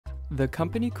The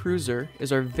company cruiser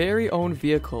is our very own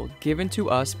vehicle given to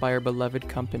us by our beloved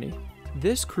company.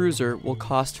 This cruiser will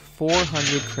cost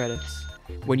 400 credits.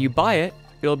 When you buy it,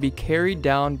 it'll be carried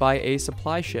down by a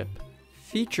supply ship.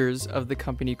 Features of the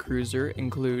company cruiser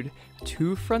include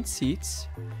 2 front seats,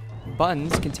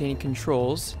 buttons containing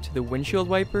controls to the windshield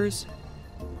wipers,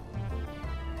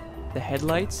 the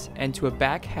headlights, and to a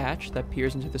back hatch that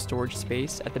peers into the storage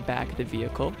space at the back of the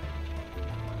vehicle.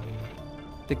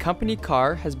 The company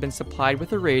car has been supplied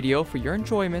with a radio for your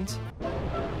enjoyment.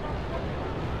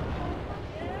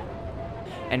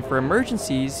 And for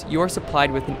emergencies, you are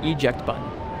supplied with an eject button.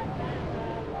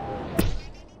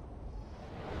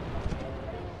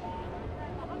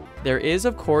 There is,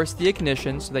 of course, the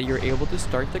ignition so that you're able to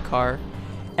start the car,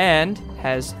 and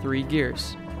has 3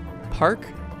 gears: park,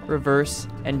 reverse,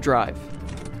 and drive.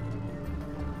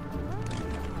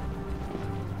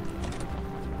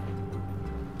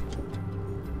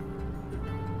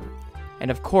 And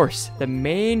of course, the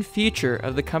main feature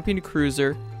of the company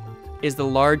cruiser is the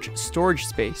large storage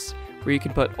space where you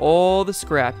can put all the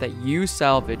scrap that you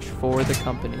salvage for the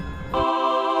company.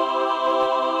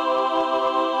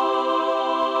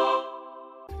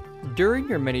 During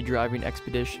your many driving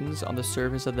expeditions on the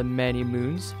surface of the many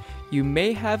moons, you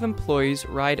may have employees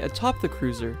ride atop the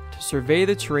cruiser to survey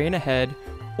the terrain ahead,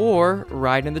 or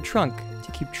ride in the trunk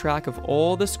to keep track of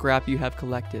all the scrap you have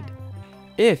collected.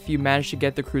 If you manage to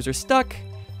get the cruiser stuck,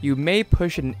 you may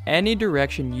push it in any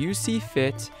direction you see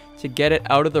fit to get it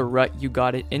out of the rut you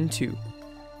got it into.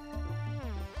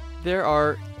 There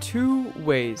are 2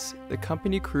 ways the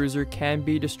company cruiser can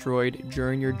be destroyed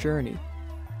during your journey.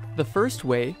 The first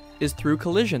way is through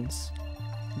collisions.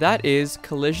 That is,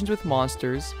 collisions with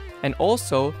monsters and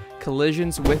also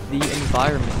collisions with the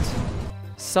environment.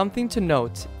 Something to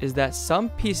note is that some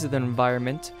pieces of the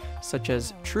environment, such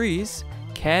as trees,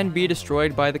 can be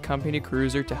destroyed by the company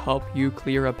cruiser to help you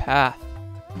clear a path.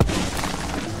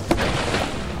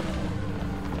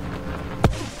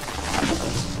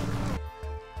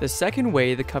 The second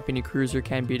way the company cruiser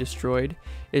can be destroyed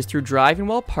is through driving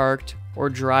while parked or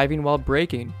driving while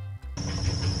braking.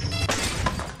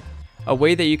 A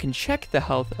way that you can check the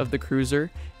health of the cruiser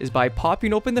is by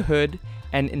popping open the hood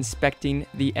and inspecting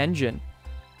the engine.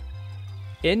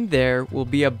 In there will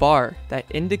be a bar that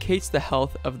indicates the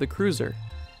health of the cruiser.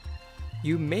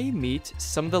 You may meet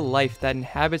some of the life that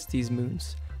inhabits these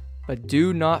moons, but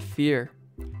do not fear.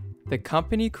 The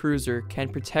company cruiser can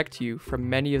protect you from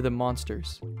many of the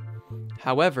monsters.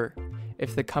 However,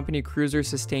 if the company cruiser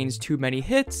sustains too many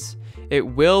hits, it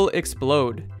will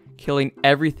explode, killing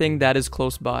everything that is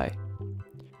close by.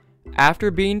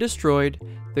 After being destroyed,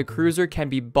 the cruiser can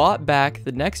be bought back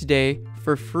the next day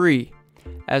for free,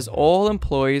 as all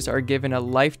employees are given a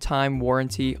lifetime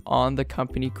warranty on the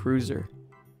company cruiser.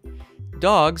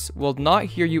 Dogs will not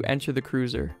hear you enter the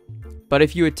cruiser, but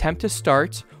if you attempt to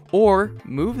start or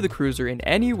move the cruiser in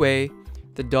any way,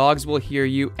 the dogs will hear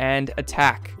you and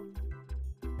attack.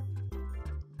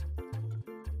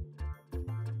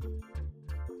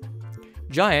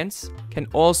 Giants can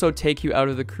also take you out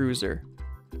of the cruiser.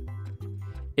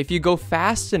 If you go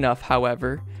fast enough,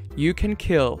 however, you can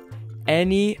kill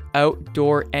any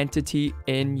outdoor entity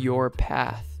in your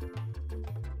path.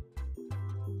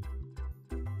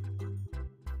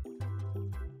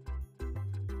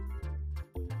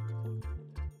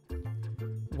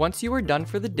 Once you are done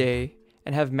for the day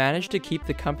and have managed to keep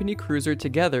the company cruiser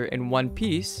together in one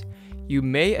piece, you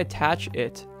may attach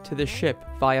it to the ship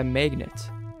via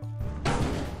magnet.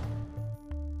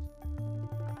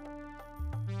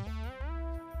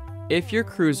 If your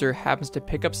cruiser happens to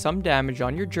pick up some damage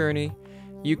on your journey,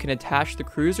 you can attach the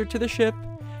cruiser to the ship,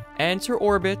 enter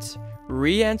orbit,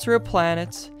 re-enter a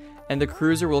planet, and the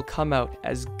cruiser will come out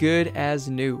as good as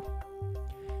new.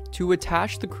 To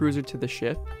attach the cruiser to the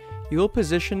ship, you will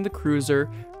position the cruiser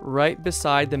right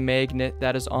beside the magnet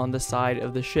that is on the side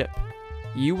of the ship.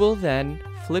 You will then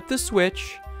flip the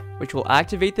switch, which will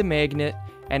activate the magnet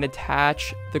and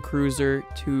attach the cruiser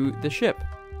to the ship.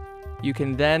 You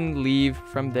can then leave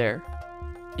from there.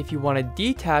 If you want to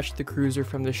detach the cruiser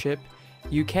from the ship,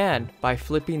 you can by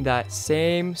flipping that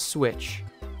same switch.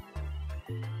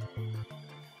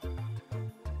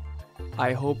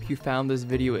 I hope you found this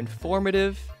video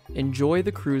informative. Enjoy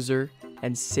the cruiser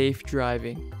and safe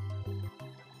driving.